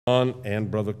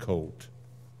and Brother Colt.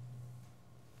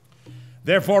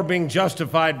 Therefore, being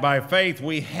justified by faith,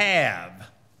 we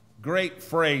have. Great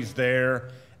phrase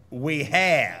there. We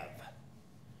have.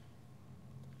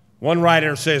 One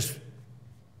writer says,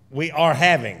 we are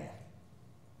having.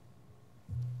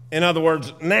 In other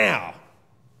words, now.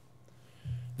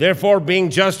 Therefore,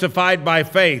 being justified by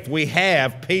faith, we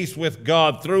have peace with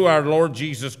God through our Lord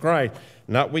Jesus Christ.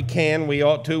 Not we can, we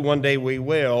ought to, one day we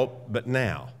will, but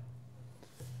now.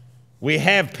 We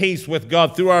have peace with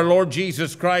God through our Lord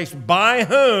Jesus Christ, by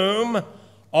whom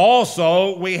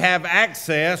also we have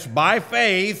access by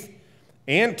faith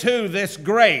into this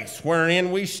grace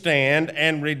wherein we stand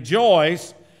and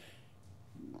rejoice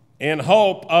in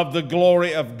hope of the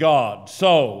glory of God.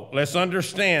 So, let's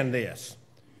understand this.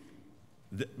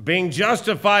 Being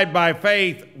justified by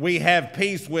faith, we have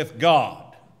peace with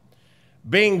God.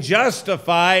 Being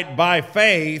justified by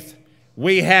faith,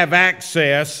 we have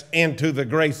access into the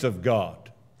grace of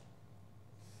God.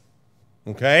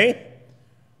 Okay?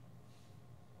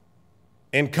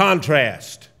 In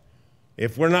contrast,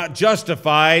 if we're not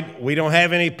justified, we don't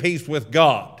have any peace with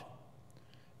God.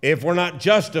 If we're not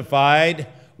justified,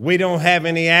 we don't have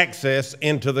any access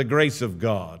into the grace of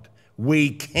God.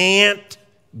 We can't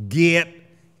get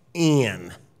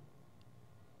in.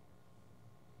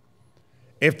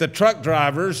 If the truck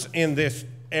drivers in this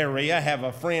area have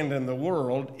a friend in the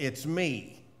world, it's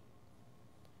me.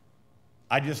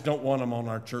 I just don't want them on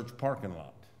our church parking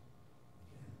lot.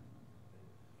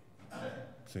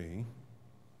 See,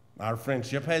 our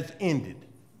friendship has ended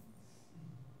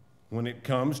when it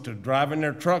comes to driving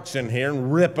their trucks in here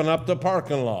and ripping up the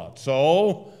parking lot.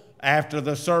 So, after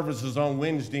the services on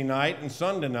Wednesday night and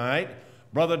Sunday night,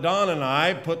 Brother Don and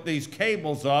I put these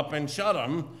cables up and shut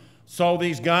them so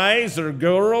these guys or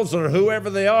girls or whoever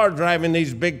they are driving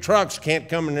these big trucks can't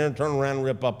come in there and turn around and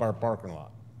rip up our parking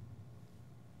lot.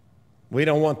 We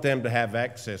don't want them to have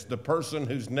access. The person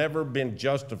who's never been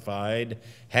justified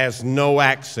has no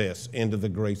access into the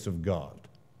grace of God.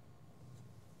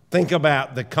 Think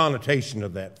about the connotation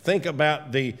of that. Think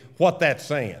about what that's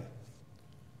saying.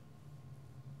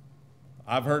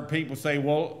 I've heard people say,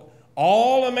 well,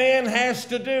 all a man has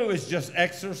to do is just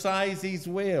exercise his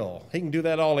will. He can do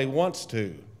that all he wants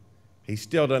to. He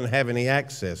still doesn't have any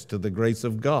access to the grace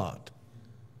of God.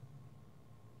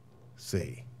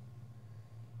 See,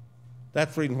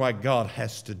 that's the reason why God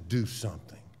has to do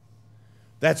something.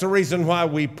 That's the reason why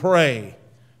we pray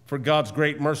for God's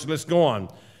great mercy. Let's go on.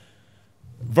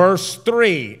 Verse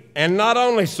 3, and not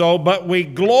only so, but we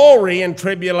glory in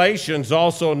tribulations,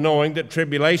 also knowing that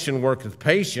tribulation worketh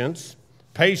patience.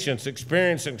 Patience,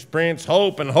 experience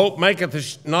hope, and hope maketh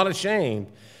us not ashamed,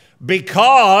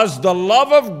 because the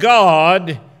love of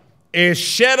God is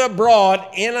shed abroad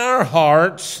in our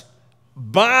hearts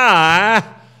by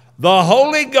the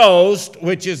Holy Ghost,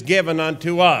 which is given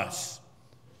unto us.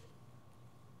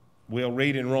 We'll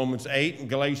read in Romans 8 and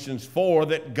Galatians 4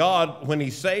 that God, when He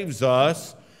saves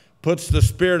us, puts the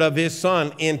Spirit of His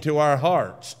Son into our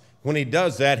hearts. When He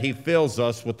does that, He fills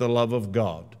us with the love of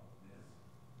God.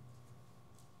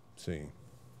 See.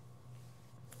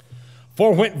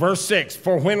 Verse 6,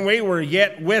 for when we were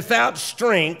yet without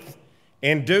strength,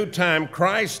 in due time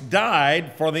Christ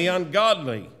died for the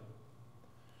ungodly.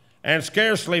 And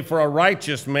scarcely for a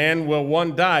righteous man will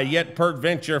one die, yet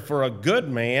peradventure for a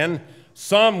good man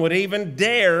some would even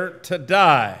dare to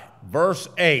die. Verse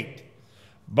 8,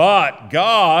 but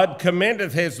God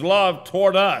commendeth His love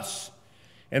toward us,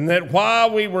 and that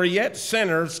while we were yet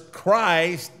sinners,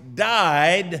 Christ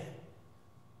died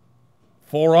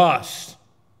for us.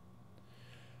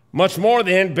 Much more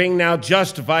then, being now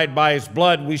justified by His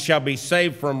blood, we shall be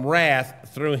saved from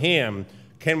wrath through Him.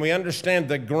 Can we understand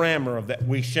the grammar of that?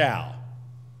 We shall.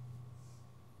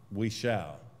 We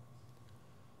shall.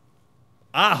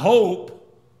 I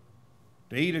hope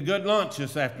to eat a good lunch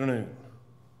this afternoon.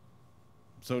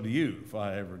 So do you, if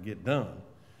I ever get done.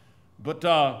 But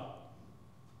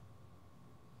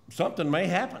something may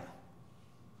happen.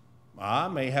 I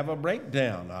may have a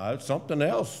breakdown. Something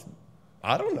else.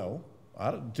 I don't know.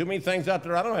 Too many things out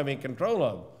there I don't have any control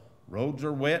of. Roads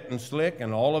are wet and slick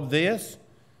and all of this.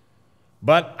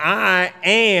 But I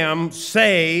am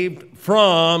saved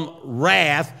from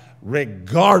wrath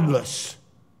regardless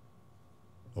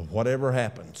of whatever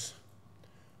happens.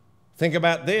 Think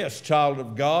about this, child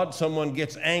of God. Someone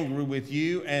gets angry with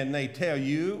you and they tell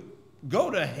you, go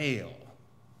to hell.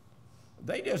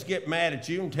 They just get mad at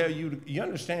you and tell you, you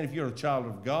understand, if you're a child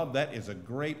of God, that is a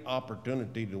great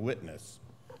opportunity to witness.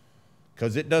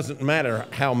 Because it doesn't matter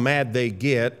how mad they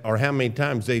get or how many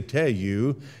times they tell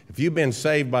you, if you've been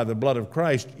saved by the blood of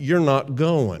Christ, you're not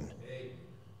going.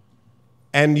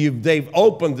 And they've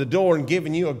opened the door and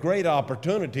given you a great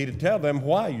opportunity to tell them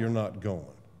why you're not going.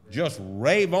 Just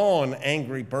rave on,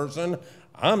 angry person.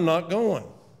 I'm not going.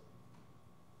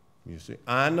 You see,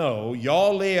 I know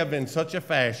y'all live in such a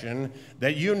fashion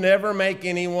that you never make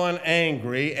anyone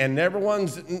angry, and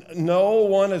no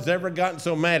one has ever gotten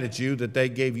so mad at you that they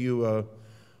gave you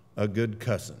a good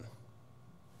cussing.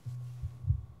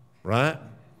 Right?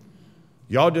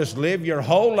 Y'all just live your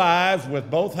whole lives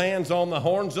with both hands on the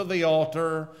horns of the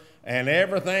altar, and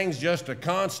everything's just a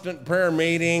constant prayer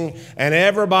meeting, and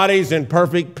everybody's in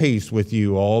perfect peace with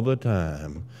you all the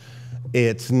time.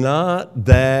 It's not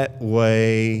that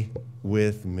way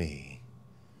with me.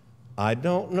 I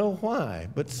don't know why,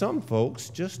 but some folks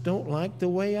just don't like the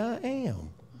way I am.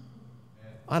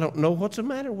 I don't know what's the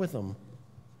matter with them.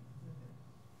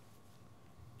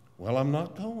 Well, I'm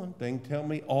not going. They can tell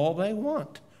me all they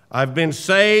want. I've been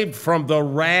saved from the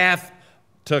wrath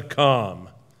to come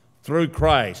through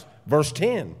Christ. Verse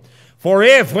 10, for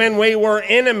if when we were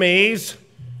enemies,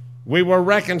 we were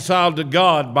reconciled to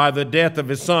God by the death of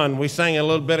his Son. We sang a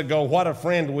little bit ago, what a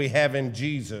friend we have in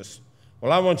Jesus.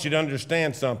 Well, I want you to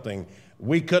understand something.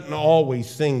 We couldn't always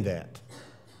sing that.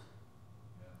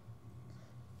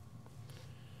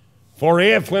 For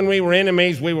if when we were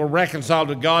enemies, we were reconciled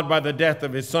to God by the death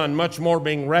of his Son, much more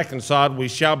being reconciled, we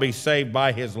shall be saved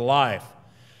by his life.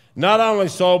 Not only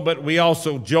so, but we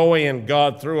also joy in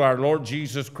God through our Lord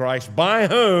Jesus Christ, by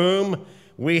whom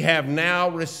we have now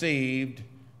received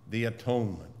the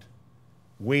atonement.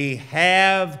 We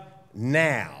have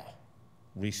now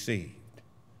received.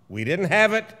 We didn't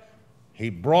have it. He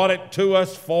brought it to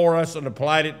us, for us, and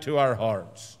applied it to our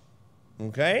hearts.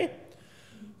 Okay?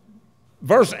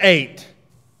 Verse 8,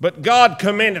 but God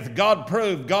commendeth, God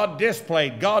proved, God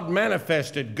displayed, God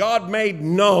manifested, God made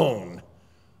known,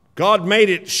 God made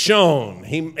it shown.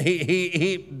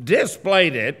 He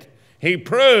displayed it. He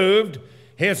proved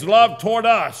his love toward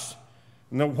us.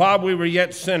 And while we were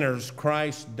yet sinners,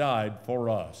 Christ died for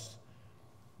us.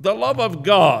 The love of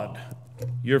God.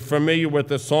 You're familiar with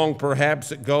the song,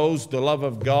 perhaps it goes, the love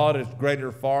of God is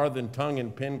greater far than tongue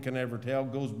and pen can ever tell,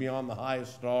 goes beyond the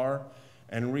highest star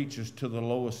and reaches to the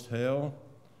lowest hell.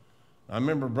 I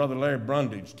remember Brother Larry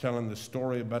Brundage telling the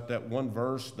story about that one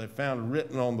verse they found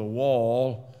written on the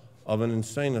wall of an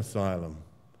insane asylum.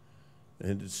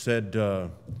 And it said,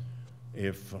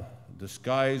 if the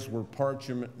skies were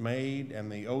parchment made,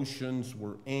 and the oceans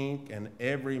were ink, and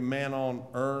every man on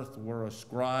earth were a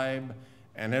scribe,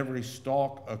 and every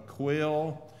stalk a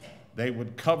quill, they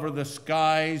would cover the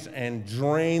skies and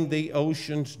drain the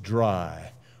oceans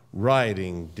dry,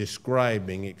 writing,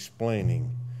 describing, explaining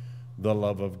the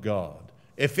love of God.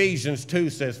 Ephesians 2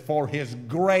 says, for his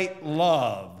great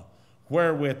love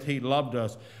wherewith he loved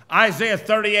us. Isaiah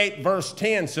 38 verse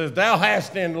 10 says, thou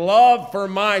hast in love for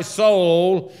my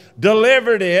soul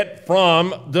delivered it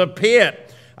from the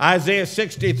pit. Isaiah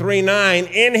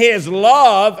 63:9, in his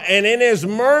love and in his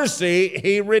mercy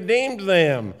he redeemed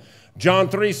them. John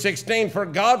 3:16, for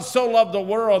God so loved the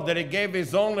world that he gave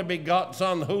his only begotten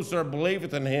Son, whosoever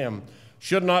believeth in him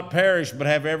should not perish but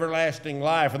have everlasting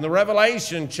life. In the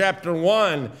Revelation chapter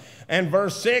 1 and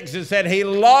verse 6, it said, he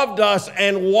loved us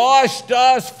and washed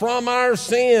us from our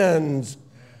sins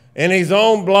in his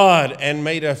own blood and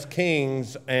made us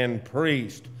kings and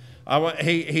priests.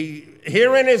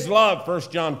 Herein is love,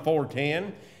 1 John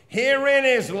 4:10. Herein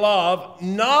is love,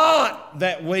 not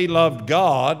that we loved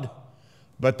God,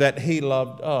 but that he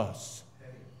loved us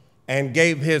and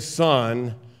gave his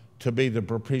Son to be the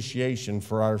propitiation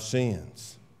for our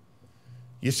sins.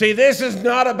 You see, this is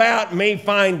not about me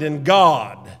finding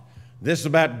God. This is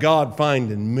about God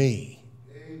finding me.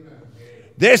 Amen.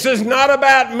 This is not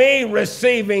about me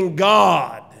receiving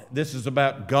God. This is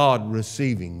about God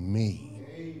receiving me.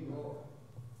 Amen.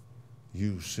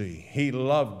 You see, he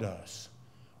loved us,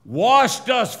 washed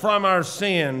us from our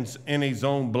sins in his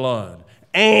own blood,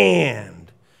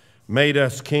 and made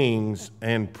us kings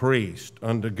and priests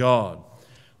unto God.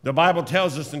 The Bible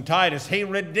tells us in Titus, he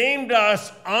redeemed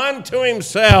us unto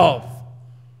himself,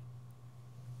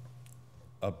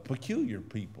 a peculiar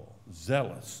people,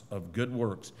 zealous of good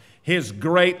works, his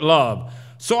great love.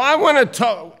 So I want to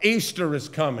talk, Easter is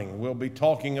coming. We'll be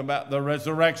talking about the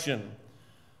resurrection.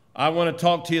 I want to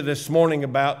talk to you this morning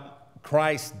about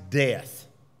Christ's death.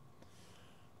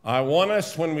 I want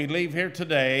us, when we leave here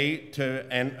today,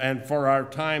 and for our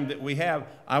time that we have,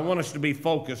 I want us to be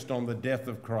focused on the death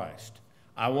of Christ.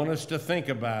 I want us to think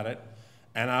about it,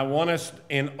 and I want us,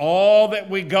 in all that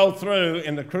we go through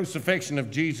in the crucifixion of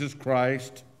Jesus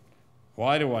Christ,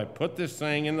 why do I put this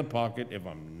thing in the pocket if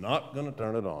I'm not going to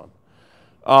turn it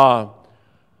on?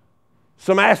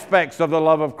 Some aspects of the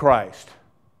love of Christ.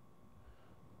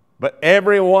 But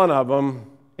every one of them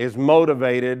is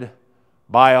motivated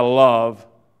by a love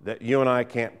that you and I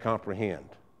can't comprehend.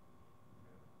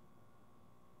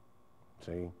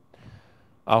 See?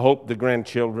 I hope the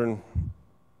grandchildren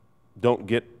don't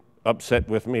get upset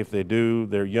with me. If they do,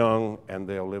 they're young and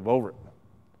they'll live over it.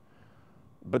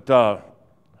 But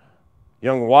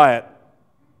young Wyatt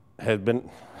has been,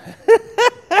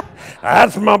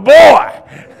 that's my boy.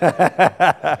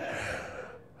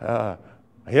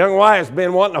 Young Wyatt's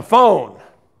been wanting a phone.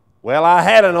 Well, I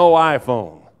had an old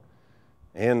iPhone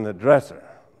in the dresser.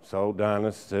 So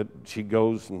Dinah said she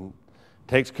goes and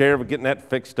takes care of getting that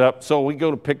fixed up. So we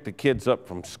go to pick the kids up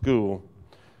from school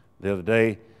the other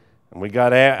day, and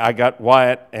I got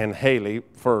Wyatt and Haley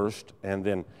first, and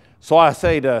then so I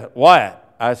say to Wyatt,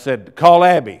 I said, call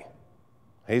Abby.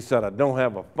 He said, I don't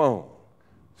have a phone.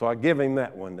 So I give him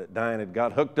that one that Diane had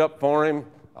got hooked up for him,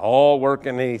 all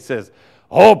working, and he says,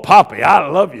 oh, Poppy, I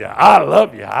love you, I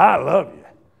love you, I love you.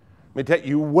 Let me tell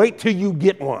you, wait till you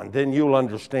get one, then you'll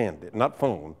understand it. Not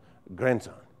phone,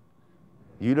 grandson.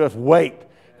 You just wait.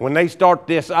 When they start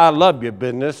this I love you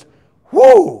business,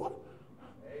 whoo!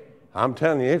 I'm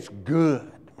telling you, it's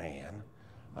good, man.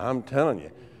 I'm telling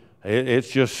you. It's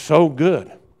just so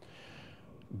good.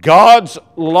 God's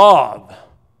love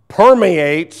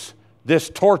permeates this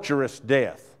torturous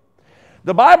death.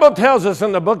 The Bible tells us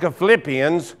in the book of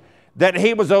Philippians that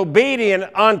he was obedient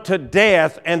unto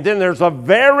death, and then there's a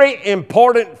very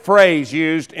important phrase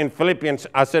used in Philippians,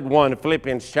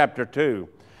 Philippians chapter 2.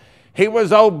 He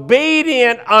was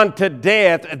obedient unto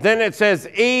death, then it says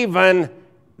even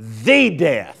the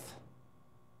death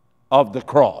of the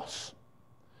cross.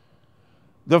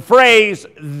 The phrase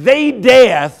the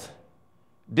death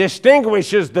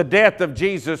distinguishes the death of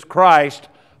Jesus Christ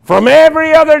from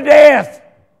every other death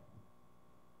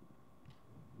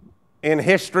in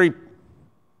history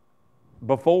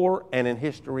before and in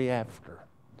history after.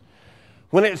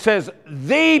 When it says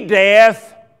the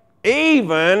death,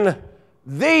 even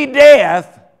the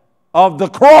death of the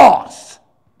cross.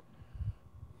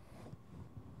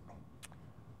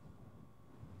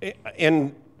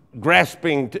 In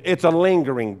grasping, it's a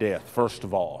lingering death, first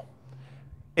of all.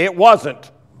 It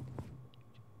wasn't,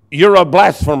 you're a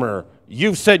blasphemer,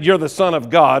 you've said you're the Son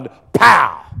of God,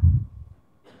 pow!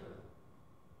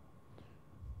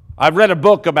 I've read a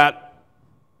book about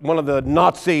one of the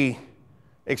Nazi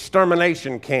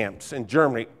extermination camps in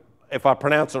Germany, if I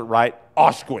pronounce it right,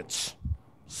 Auschwitz.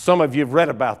 Some of you have read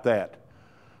about that.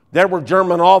 There were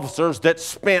German officers that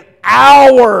spent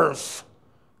hours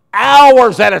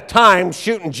at a time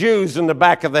shooting Jews in the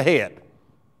back of the head.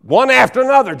 One after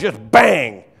another, just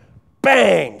bang,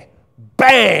 bang,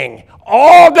 bang.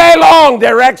 All day long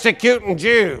they're executing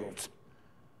Jews.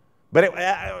 But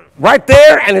right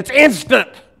there, and it's instant.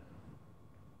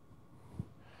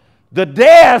 The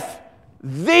death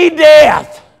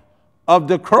of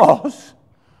the cross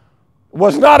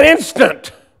was not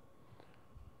instant.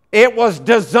 It was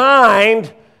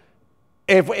designed,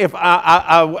 if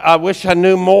I wish I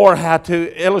knew more how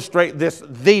to illustrate this,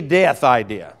 the death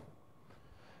idea.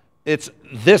 It's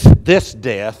this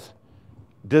death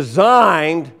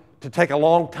designed to take a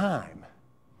long time.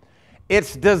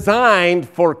 It's designed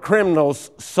for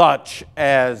criminals such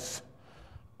as,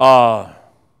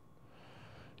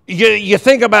 you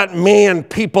think about men,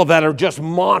 people that are just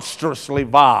monstrously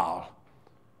vile.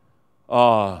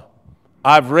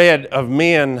 I've read of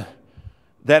men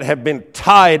that have been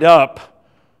tied up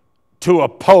to a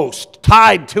post,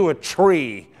 tied to a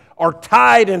tree, or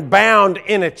tied and bound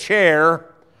in a chair,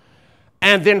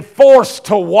 and then forced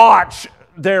to watch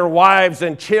their wives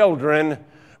and children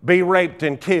be raped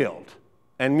and killed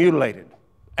and mutilated.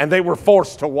 And they were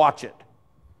forced to watch it.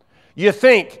 You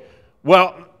think,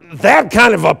 well, that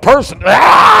kind of a person,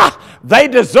 they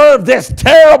deserve this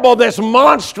terrible, this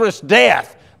monstrous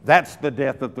death. That's the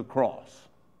death of the cross.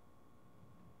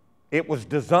 It was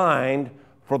designed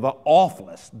for the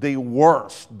awfulest, the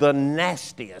worst, the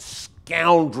nastiest,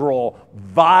 scoundrel,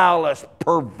 vilest,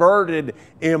 perverted,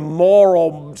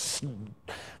 immoral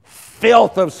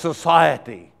filth of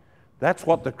society. That's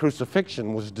what the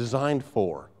crucifixion was designed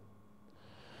for.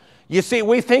 You see,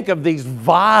 we think of these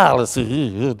vile,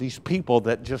 these people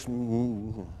that just,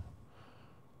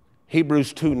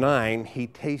 Hebrews 2:9, he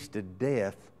tasted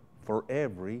death for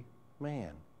every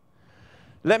man.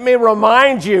 Let me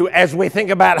remind you, as we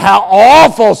think about how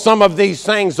awful some of these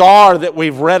things are that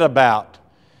we've read about.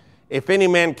 If any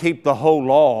man keep the whole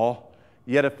law,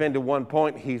 yet offend at one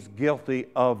point, he's guilty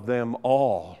of them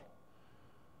all.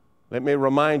 Let me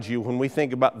remind you, when we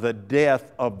think about the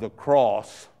death of the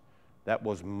cross, that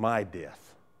was my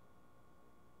death.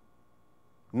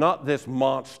 Not this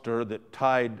monster that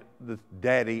tied the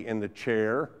daddy in the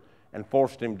chair and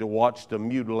forced him to watch the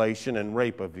mutilation and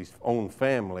rape of his own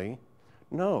family.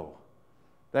 No,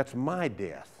 that's my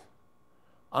death.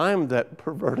 I'm that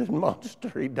perverted monster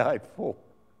he died for.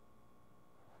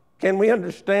 Can we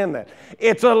understand that?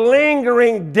 It's a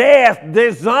lingering death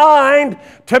designed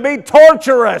to be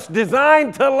torturous,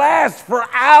 designed to last for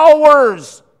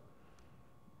hours.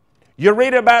 You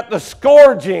read about the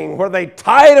scourging where they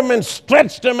tied him and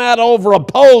stretched him out over a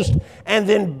post and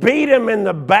then beat him in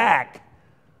the back.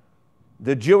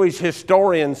 The Jewish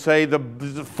historians say the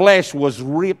flesh was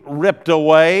ripped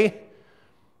away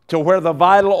to where the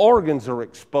vital organs are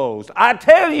exposed. I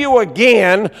tell you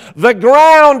again, the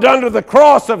ground under the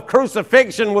cross of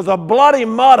crucifixion was a bloody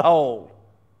mud hole.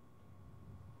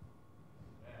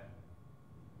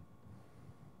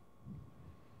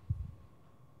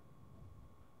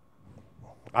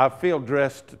 I field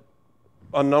dressed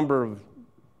a number of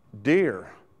deer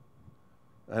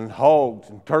and hogs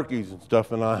and turkeys and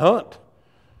stuff, and I hunt.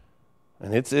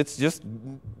 And it's just,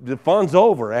 the fun's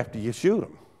over after you shoot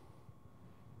them.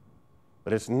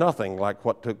 But it's nothing like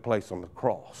what took place on the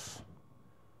cross.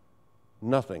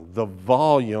 Nothing. The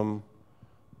volume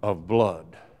of blood.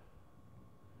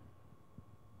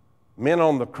 Men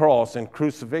on the cross in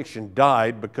crucifixion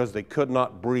died because they could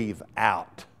not breathe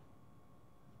out.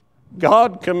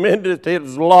 God commended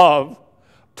His love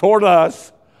toward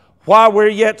us while we're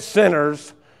yet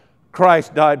sinners.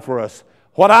 Christ died for us.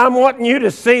 What I'm wanting you to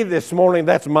see this morning,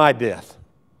 that's my death.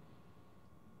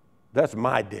 That's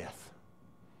my death.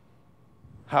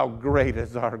 How great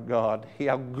is our God.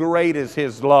 How great is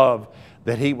His love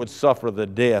that He would suffer the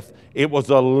death. It was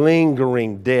a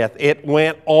lingering death. It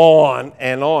went on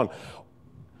and on.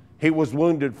 He was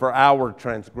wounded for our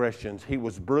transgressions. He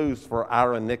was bruised for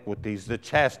our iniquities. The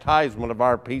chastisement of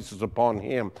our peace is upon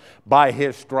Him. By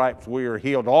His stripes we are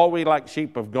healed. All we like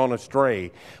sheep have gone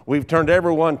astray. We've turned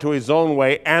everyone to his own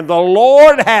way, and the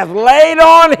Lord hath laid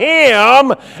on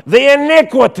Him the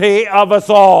iniquity of us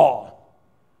all.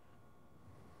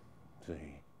 See,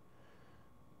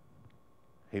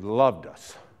 He loved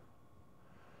us,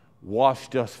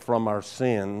 washed us from our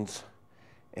sins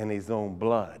in His own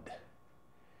blood.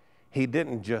 He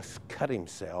didn't just cut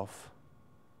Himself.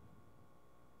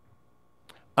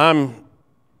 I've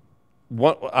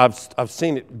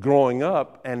seen it growing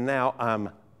up, and now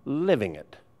I'm living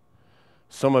it.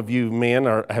 Some of you men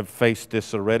have faced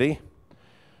this already.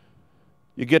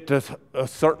 You get to a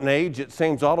certain age, it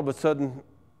seems all of a sudden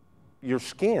your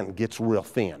skin gets real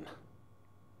thin.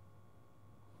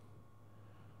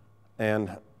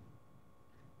 And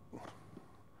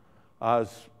I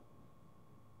was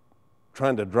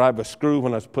trying to drive a screw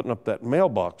when I was putting up that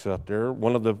mailbox out there.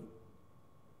 One of the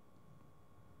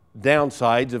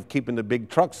downsides of keeping the big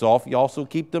trucks off, you also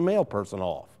keep the mail person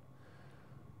off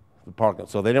the parking,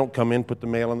 so they don't come in, put the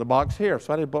mail in the box here.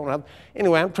 So I didn't put one.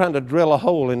 Anyway, I'm trying to drill a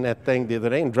hole in that thing the other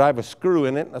day and drive a screw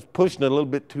in it, and I was pushing it a little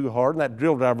bit too hard, and that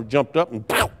drill driver jumped up and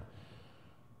pow!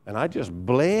 And I just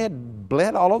bled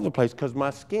all over the place because my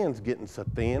skin's getting so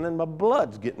thin and my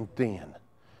blood's getting thin.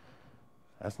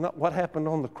 That's not what happened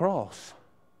on the cross.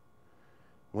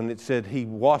 When it said He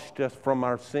washed us from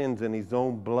our sins in His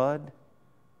own blood,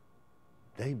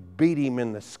 they beat Him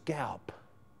in the scalp.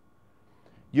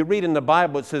 You read in the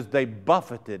Bible, it says they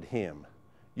buffeted Him.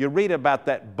 You read about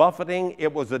that buffeting.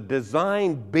 It was a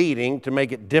designed beating to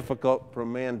make it difficult for a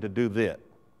man to do that.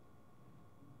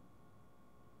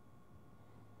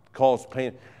 Cause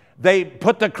pain. They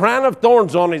put the crown of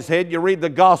thorns on His head. You read the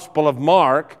Gospel of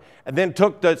Mark. And then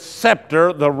took the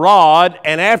scepter, the rod,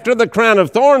 and after the crown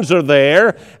of thorns are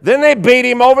there, then they beat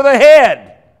Him over the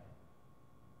head,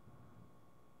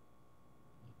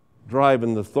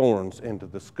 driving the thorns into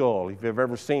the skull. If you've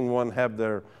ever seen one have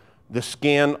the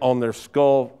skin on their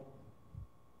skull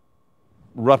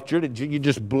ruptured, you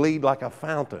just bleed like a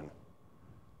fountain.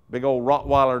 Big old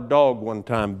Rottweiler dog one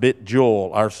time bit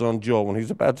Joel, our son Joel, when he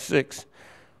was about 6.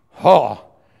 Oh!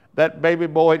 That baby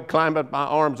boy would climb up my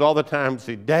arms all the time and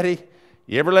say, "Daddy,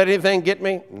 you ever let anything get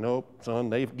me?" "Nope, son,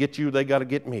 they get you, they got to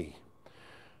get me."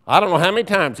 I don't know how many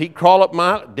times he'd crawl up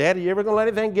my, "Daddy, you ever going to let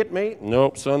anything get me?"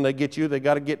 "Nope, son, they get you, they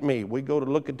got to get me." We go to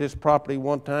look at this property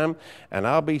one time, and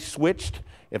I'll be switched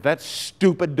if that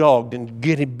stupid dog didn't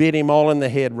bit him all in the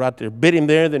head right there. Bit him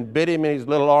there, then bit him in his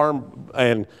little arm,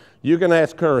 and you can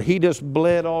ask her. He just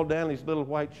bled all down his little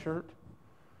white shirt.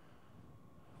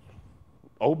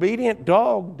 Obedient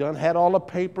dog, done had all the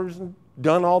papers and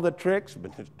done all the tricks,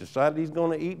 but decided he's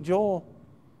going to eat Joel.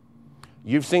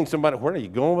 You've seen somebody, where are you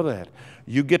going with that?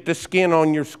 You get the skin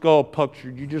on your skull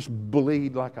punctured, you just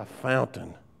bleed like a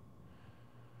fountain.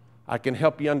 I can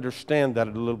help you understand that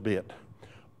a little bit.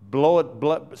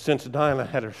 blood, since Diana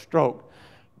had her stroke,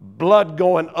 blood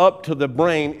going up to the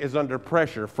brain is under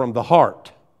pressure from the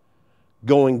heart.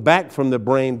 Going back from the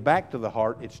brain back to the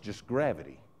heart, it's just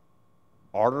gravity.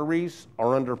 Arteries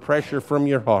are under pressure from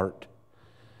your heart.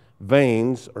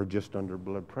 Veins are just under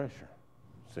blood pressure.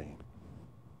 See?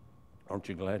 Aren't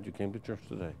you glad you came to church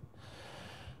today?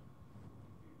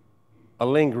 A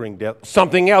lingering death.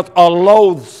 Something else, a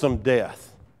loathsome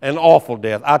death. An awful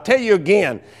death. I'll tell you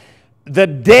again, the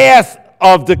death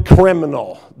of the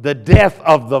criminal, the death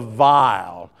of the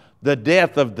vile, the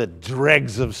death of the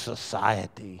dregs of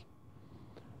society,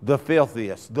 the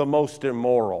filthiest, the most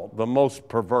immoral, the most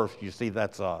perverse. You see,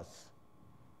 that's us.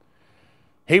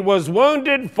 He was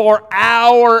wounded for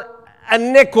our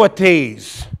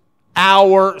iniquities.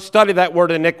 Study that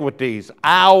word iniquities.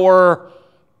 Our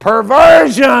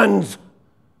perversions.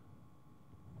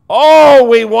 Oh,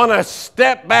 we want to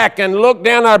step back and look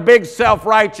down our big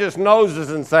self-righteous noses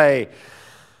and say,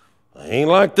 I ain't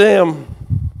like them.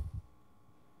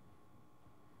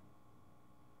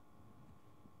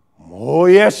 Oh,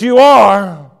 yes, you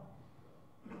are.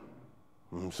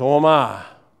 And so am I.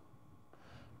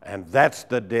 And that's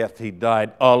the death he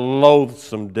died, a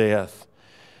loathsome death.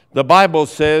 The Bible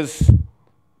says,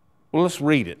 well, let's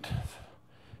read it.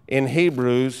 In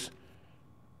Hebrews,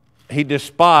 he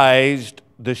despised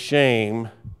the shame,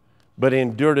 but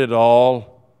endured it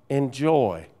all in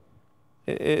joy.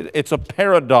 It's a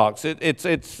paradox.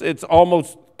 It's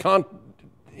almost,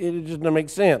 it just doesn't make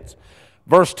sense.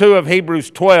 Verse 2 of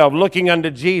Hebrews 12, looking unto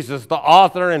Jesus, the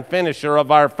author and finisher of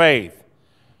our faith.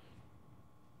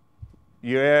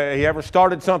 You ever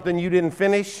started something you didn't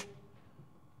finish?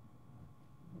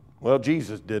 Well,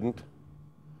 Jesus didn't.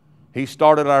 He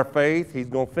started our faith. He's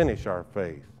going to finish our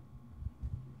faith.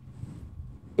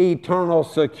 Eternal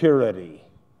security.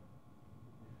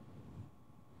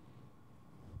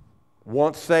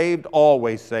 Once saved,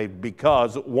 always saved,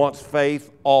 because once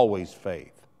faith, always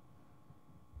faith.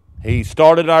 He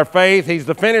started our faith. He's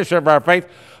the finisher of our faith,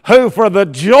 who for the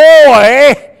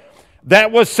joy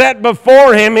that was set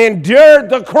before him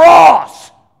endured the cross.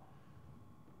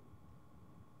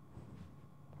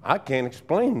 I can't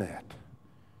explain that.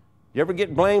 You ever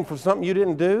get blamed for something you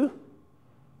didn't do?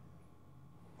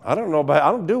 I don't know about,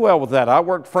 I don't do well with that. I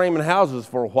worked framing houses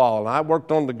for a while, and I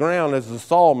worked on the ground as a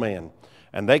saw man.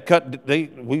 And we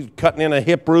was cutting in a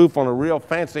hip roof on a real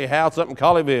fancy house up in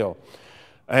Colleyville.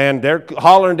 And they're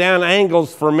hollering down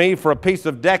angles for me for a piece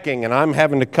of decking, and I'm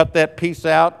having to cut that piece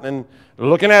out. And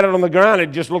looking at it on the ground,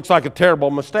 it just looks like a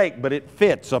terrible mistake, but it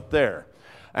fits up there.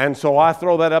 And so I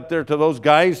throw that up there to those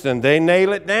guys, and they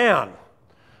nail it down.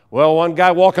 Well, one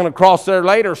guy walking across there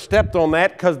later stepped on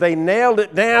that because they nailed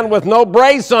it down with no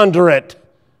brace under it.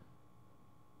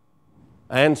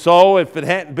 And so if it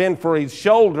hadn't been for his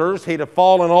shoulders, he'd have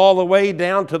fallen all the way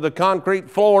down to the concrete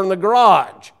floor in the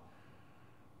garage.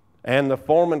 And the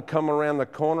foreman come around the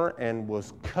corner and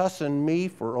was cussing me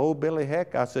for old Billy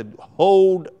Heck. I said,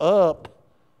 hold up.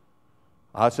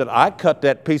 I said, I cut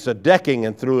that piece of decking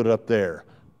and threw it up there.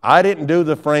 I didn't do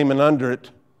the framing under it.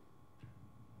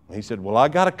 He said, well, I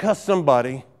got to cuss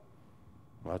somebody.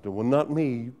 I said, well, not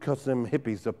me. You cuss them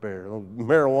hippies up there, those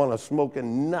marijuana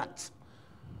smoking nuts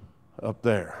up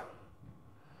there.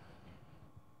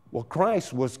 Well,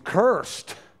 Christ was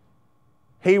cursed.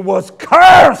 He was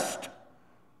cursed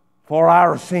for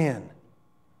our sin.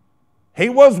 He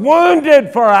was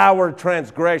wounded for our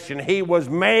transgression. He was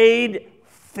made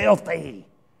filthy.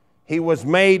 He was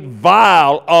made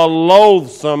vile, a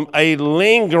loathsome, a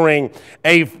lingering,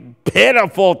 a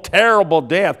pitiful, terrible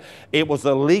death. It was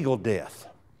a legal death.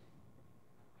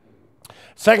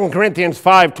 2 Corinthians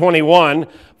 5:21,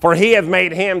 for he hath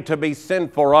made him to be sin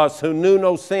for us who knew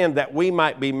no sin, that we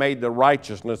might be made the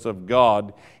righteousness of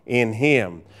God in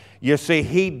him. You see,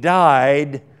 he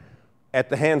died at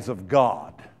the hands of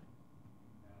God.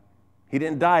 He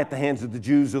didn't die at the hands of the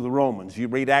Jews or the Romans. You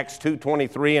read Acts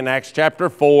 2:23 and Acts chapter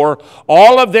 4.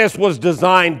 All of this was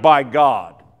designed by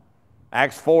God.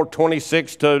 Acts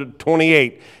 4:26 to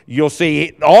 28. You'll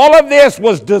see all of this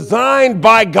was designed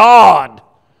by God.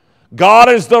 God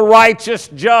is the righteous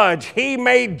judge. He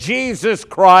made Jesus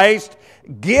Christ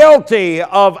guilty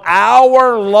of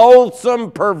our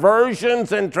loathsome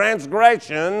perversions and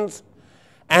transgressions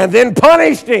and then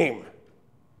punished him.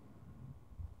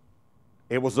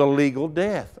 It was a legal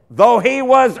death. Though he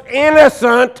was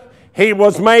innocent, he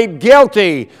was made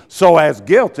guilty. So as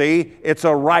guilty, it's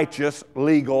a righteous,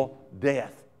 legal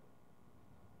death.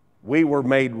 We were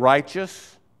made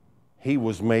righteous. He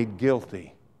was made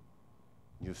guilty.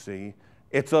 You see,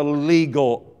 it's a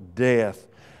legal death.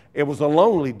 It was a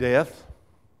lonely death.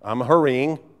 I'm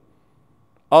hurrying.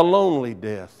 A lonely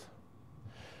death.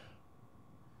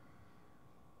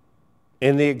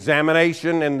 In the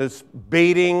examination and this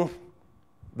beating,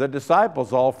 the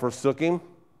disciples all forsook him.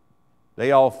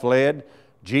 They all fled.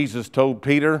 Jesus told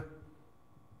Peter,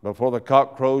 before the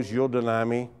cock crows, you'll deny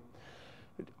me.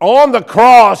 On the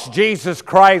cross, Jesus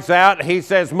cries out. He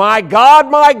says, my God,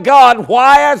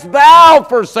 why hast thou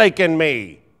forsaken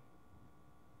me?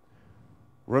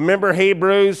 Remember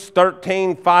Hebrews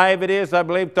 13:5 it is, I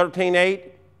believe, 13:8?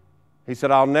 He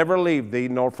said, I'll never leave thee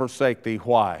nor forsake thee.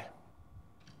 Why?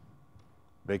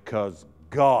 Because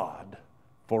God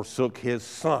forsook his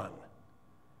Son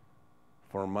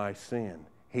for my sin.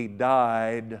 He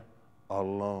died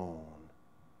alone.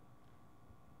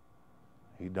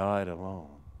 He died alone.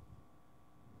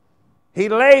 He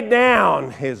laid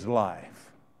down his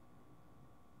life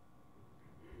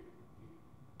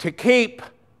to keep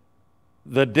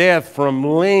the death from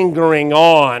lingering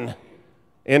on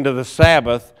into the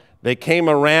Sabbath. They came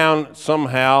around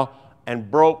somehow and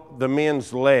broke the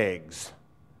men's legs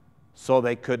so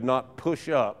they could not push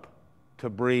up to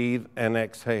breathe and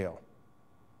exhale.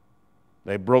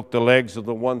 They broke the legs of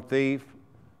the one thief.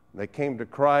 They came to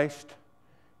Christ.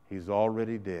 He's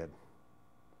already dead.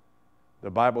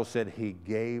 The Bible said he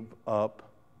gave up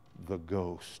the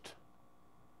ghost.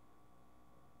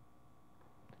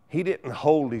 He didn't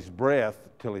hold his breath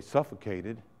till he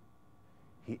suffocated.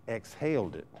 He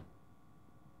exhaled it.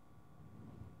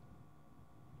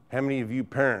 How many of you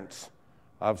parents,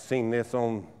 I've seen this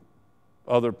on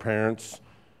other parents,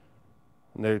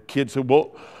 and their kids say,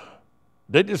 well,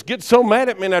 they just get so mad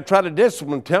at me and I try to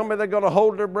discipline, tell me they're going to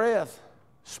hold their breath.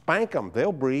 Spank them,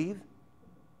 they'll breathe.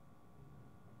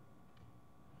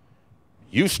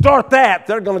 You start that,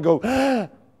 they're going to go, ah.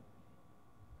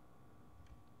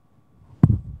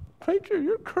 Preacher,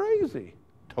 you're crazy.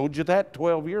 Told you that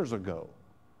 12 years ago.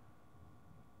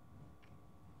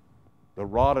 The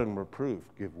rod and reproof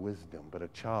give wisdom, but a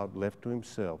child left to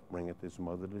himself bringeth his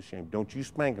mother to shame. Don't you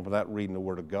spank him without reading the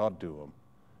Word of God to him.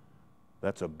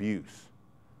 That's abuse.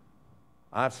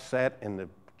 I've sat in the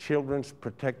Children's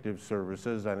Protective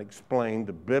Services and explained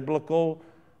the biblical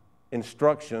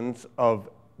instructions of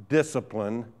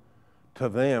discipline to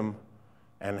them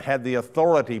and had the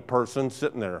authority person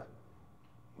sitting there.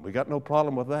 We got no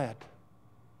problem with that.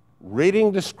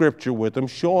 Reading the scripture with them,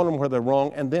 showing them where they're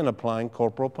wrong, and then applying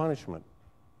corporal punishment.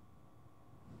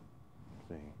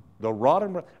 See, the rod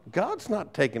and God's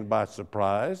not taken by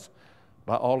surprise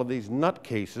by all of these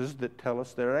nutcases that tell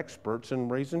us they're experts in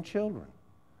raising children.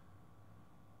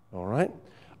 All right?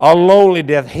 A lonely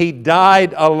death. He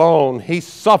died alone. He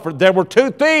suffered. There were two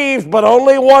thieves, but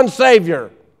only one Savior.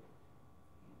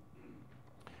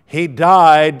 He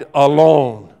died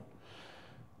alone.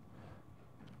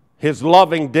 His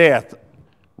loving death,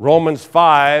 Romans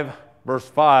 5, verse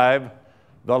 5,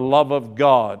 the love of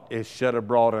God is shed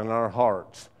abroad in our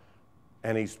hearts.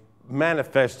 And he's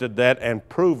manifested that and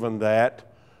proven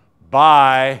that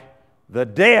by the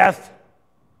death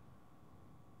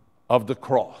of the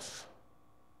cross.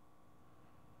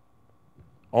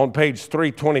 On page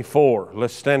 324,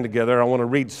 let's stand together. I want to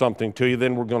read something to you,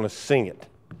 then we're going to sing it.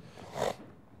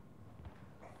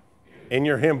 In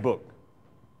your hymn book.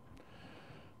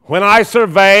 When I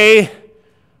survey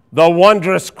the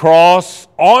wondrous cross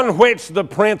on which the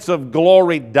Prince of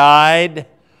Glory died,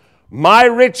 my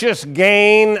richest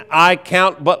gain I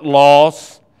count but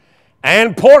loss,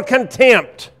 and pour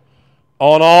contempt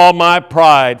on all my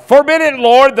pride. Forbid it,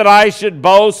 Lord, that I should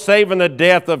boast, save in the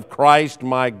death of Christ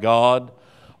my God.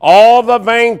 All the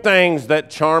vain things that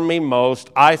charm me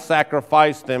most, I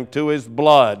sacrifice them to his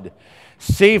blood.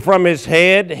 See from his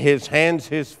head, his hands,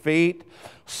 his feet,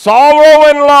 sorrow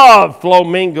and love flow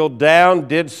mingled down.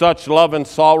 Did such love and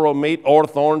sorrow meet, or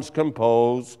thorns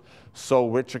compose so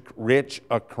rich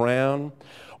a crown?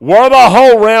 Were the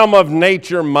whole realm of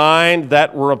nature mine,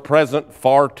 that were a present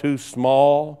far too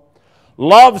small?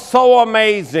 Love so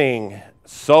amazing,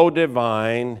 so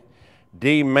divine,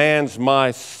 demands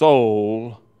my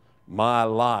soul, my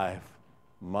life,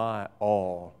 my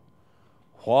all.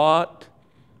 What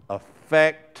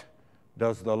effect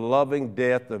does the loving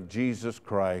death of Jesus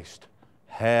Christ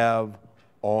have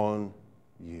on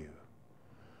you?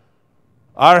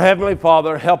 Our Heavenly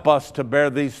Father, help us to bear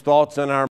these thoughts in our